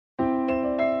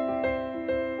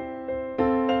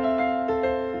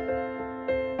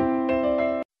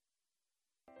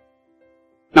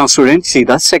Now student see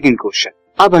the second question.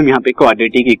 अब हम यहाँ पे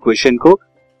क्वाड्रेटिक इक्वेशन को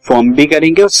फॉर्म भी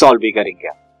करेंगे और सॉल्व भी करेंगे।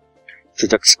 सो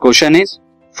the question is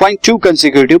find two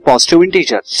consecutive positive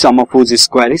integer sum of whose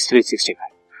square is 365।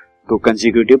 तो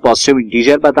कंसेक्यूटिव पॉजिटिव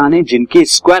इंटीजर बताने जिनके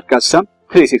स्क्वायर का सम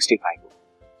 365 हो।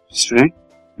 स्टूडेंट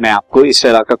मैं आपको इस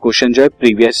तरह का क्वेश्चन जो है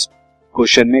प्रीवियस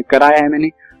क्वेश्चन में कराया है मैंने,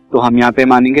 तो हम यहाँ पे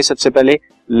मानेंगे सबसे पहले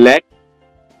let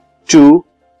two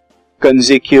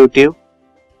consecutive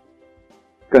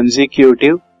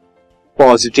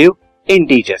positive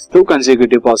integers. तो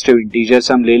कंसेक्यूटिव पॉजिटिव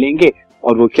इंटीजर्स हम ले लेंगे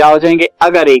और वो क्या हो जाएंगे,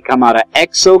 अगर एक हमारा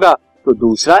x होगा तो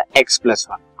दूसरा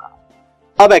x+1 होगा।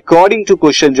 अब अकॉर्डिंग टू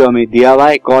क्वेश्चन जो हमें दिया हुआ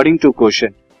है, अकॉर्डिंग टू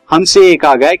क्वेश्चन हमसे एक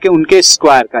आ गया कि उनके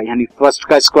स्क्वायर का यानी फर्स्ट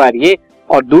का स्क्वायर ये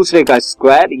और दूसरे का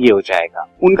स्क्वायर ये हो जाएगा।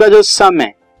 उनका जो सम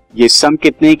है ये सम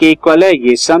कितने के इक्वल है,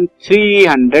 ये सम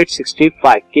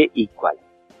 365 के इक्वल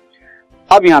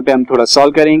है। अब यहाँ पे हम थोड़ा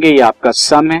सॉल्व करेंगे, ये आपका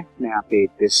सम है, मैं यहाँ पे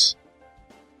दिस,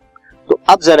 तो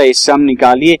अब जरा इस सम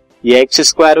निकालिए, ये x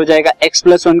स्क्वायर हो जाएगा,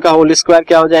 x+1 का होल स्क्वायर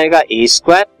क्या हो जाएगा a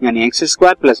स्क्वायर यानी x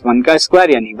स्क्वायर प्लस 1 का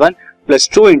स्क्वायर यानी 1 प्लस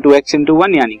 2 इंटू x इंटू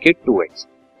 1 यानी कि 2x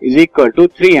इज इक्वल टू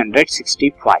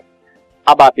 365।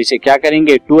 अब आप इसे क्या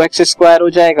करेंगे, 2x स्क्वायर हो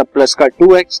जाएगा प्लस का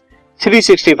 2x,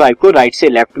 365 को राइट से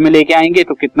लेफ्ट में लेके आएंगे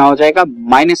तो कितना हो जाएगा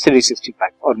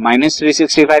 -365 और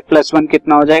 -365 प्लस 1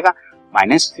 कितना हो जाएगा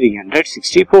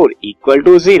 -364 इक्वल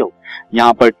टू 0।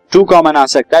 यहाँ पर 2 कॉमन आ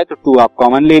सकता है तो 2 आप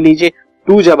कॉमन ले लीजिए।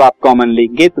 2 जब आप कॉमन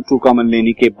लेंगे तो 2 कॉमन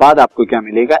लेने के बाद आपको क्या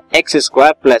मिलेगा, x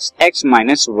square plus x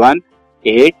minus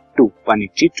 182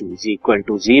 is equal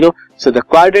to 0। So the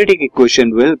quadratic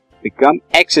equation will become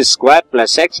x square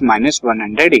plus x minus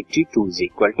 182 is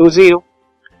equal to 0।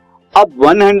 अब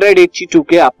 182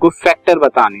 के आपको फैक्टर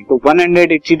बताने, तो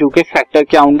 182 के फैक्टर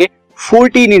क्या होंगे,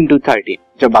 14 इंटू 13।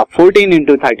 जब आप 14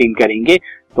 इंटू 13 करेंगे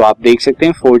तो आप देख सकते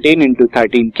हैं 14 इंटू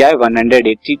 13 क्या है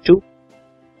 182,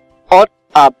 और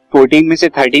आप 14 में से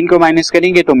 13 को माइनस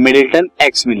करेंगे तो मिडिल टर्म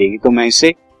x मिलेगी। तो मैं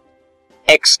इसे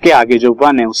x के आगे जो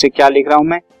 1 है उसे क्या लिख रहा हूं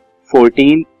मैं,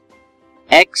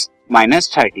 14x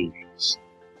माइनस 13x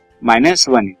माइनस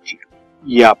 182,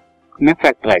 ये आपने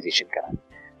फैक्टराइजेशन करा।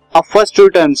 अब फर्स्ट टू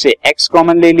टर्म से x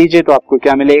कॉमन ले लीजिए तो आपको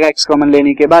क्या मिलेगा, x कॉमन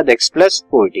लेने के बाद x प्लस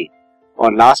 14,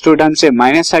 और लास्ट टू टर्म से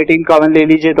 -13 कॉमन ले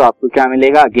लीजिए तो आपको क्या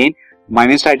मिलेगा, अगेन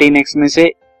 -13x में से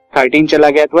 13 चला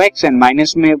गया तो x एंड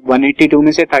माइनस में 182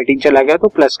 में से 13 चला गया तो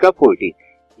प्लस का 14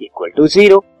 equal to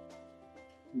 0।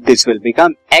 This will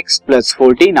become x plus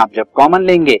 14। आप जब कॉमन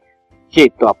लेंगे ये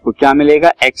तो आपको क्या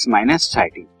मिलेगा, x minus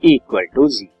 13 equal to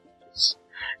 0।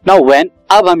 Now when,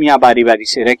 अब हम यहाँ बारी बारी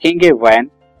से रखेंगे, when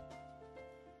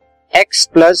x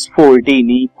plus 14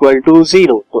 equal to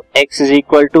 0 तो x is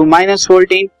equal to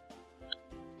 -14,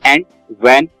 and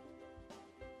when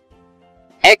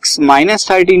x minus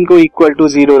 13 को इक्वल टू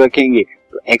 0 रखेंगे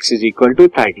तो x इज इक्वल टू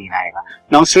 13 आएगा।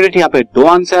 नाउ स्टूडेंट यहाँ पे दो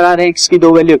आंसर आ रहे हैं, x की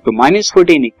दो वैल्यू, तो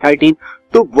 -14 एक 13।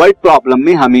 तो वर्ड प्रॉब्लम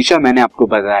में हमेशा मैंने आपको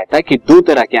बताया था कि दो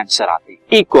तरह के आंसर आते हैं,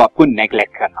 एक को आपको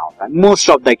नेग्लेक्ट करना होता है। मोस्ट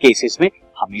ऑफ द केसेस में,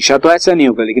 हमेशा तो ऐसा नहीं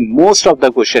होगा लेकिन मोस्ट ऑफ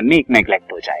द क्वेश्चन में एक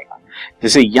नेग्लेक्ट हो जाएगा।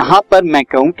 जैसे यहाँ पर मैं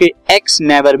कहूं कि x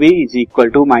never be is equal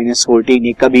to -14,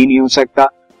 ये कभी नहीं हो सकता।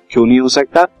 क्यों नहीं हो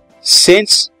सकता,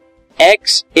 since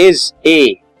x is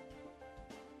a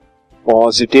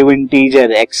positive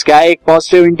integer, x क्या है, एक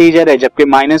पॉजिटिव इंटीजर है, जबकि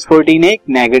 -14 एक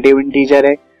नेगेटिव इंटीजर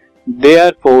है।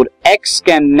 Therefore x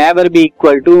can never be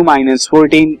equal to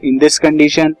 -14 in this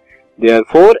condition.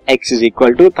 Therefore x is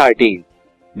equal to 13.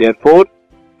 Therefore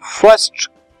first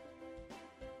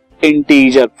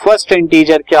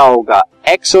integer क्या होगा,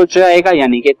 x हो जाएगा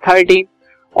यानी कि 13,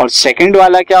 और सेकंड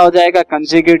वाला क्या हो जाएगा,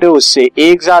 कंसेक्यूटिव, उससे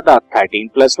एक ज्यादा 13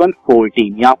 प्लस 1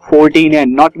 14, यहाँ 14 है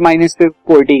नॉट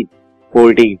 -14,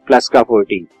 14 प्लस का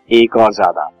 14 एक और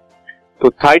ज्यादा, तो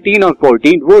 13 और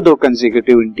 14 वो दो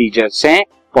कंसेक्यूटिव इंटीजर्स हैं,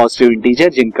 पॉजिटिव इंटीजर,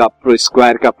 जिनका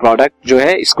स्क्वायर का प्रोडक्ट जो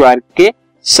है, स्क्वायर के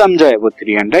सम जो है वो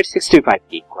 365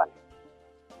 की इक्वल है।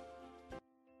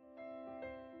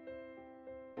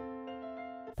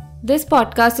 This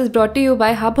podcast is brought to you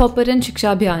by Hub Hopper and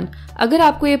Shiksha अभियान। अगर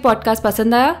आपको ये पॉडकास्ट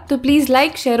पसंद आया तो प्लीज़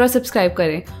लाइक, शेयर और सब्सक्राइब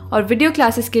करें, और वीडियो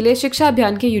क्लासेस के लिए शिक्षा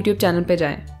अभियान के यूट्यूब चैनल पर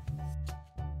जाएं।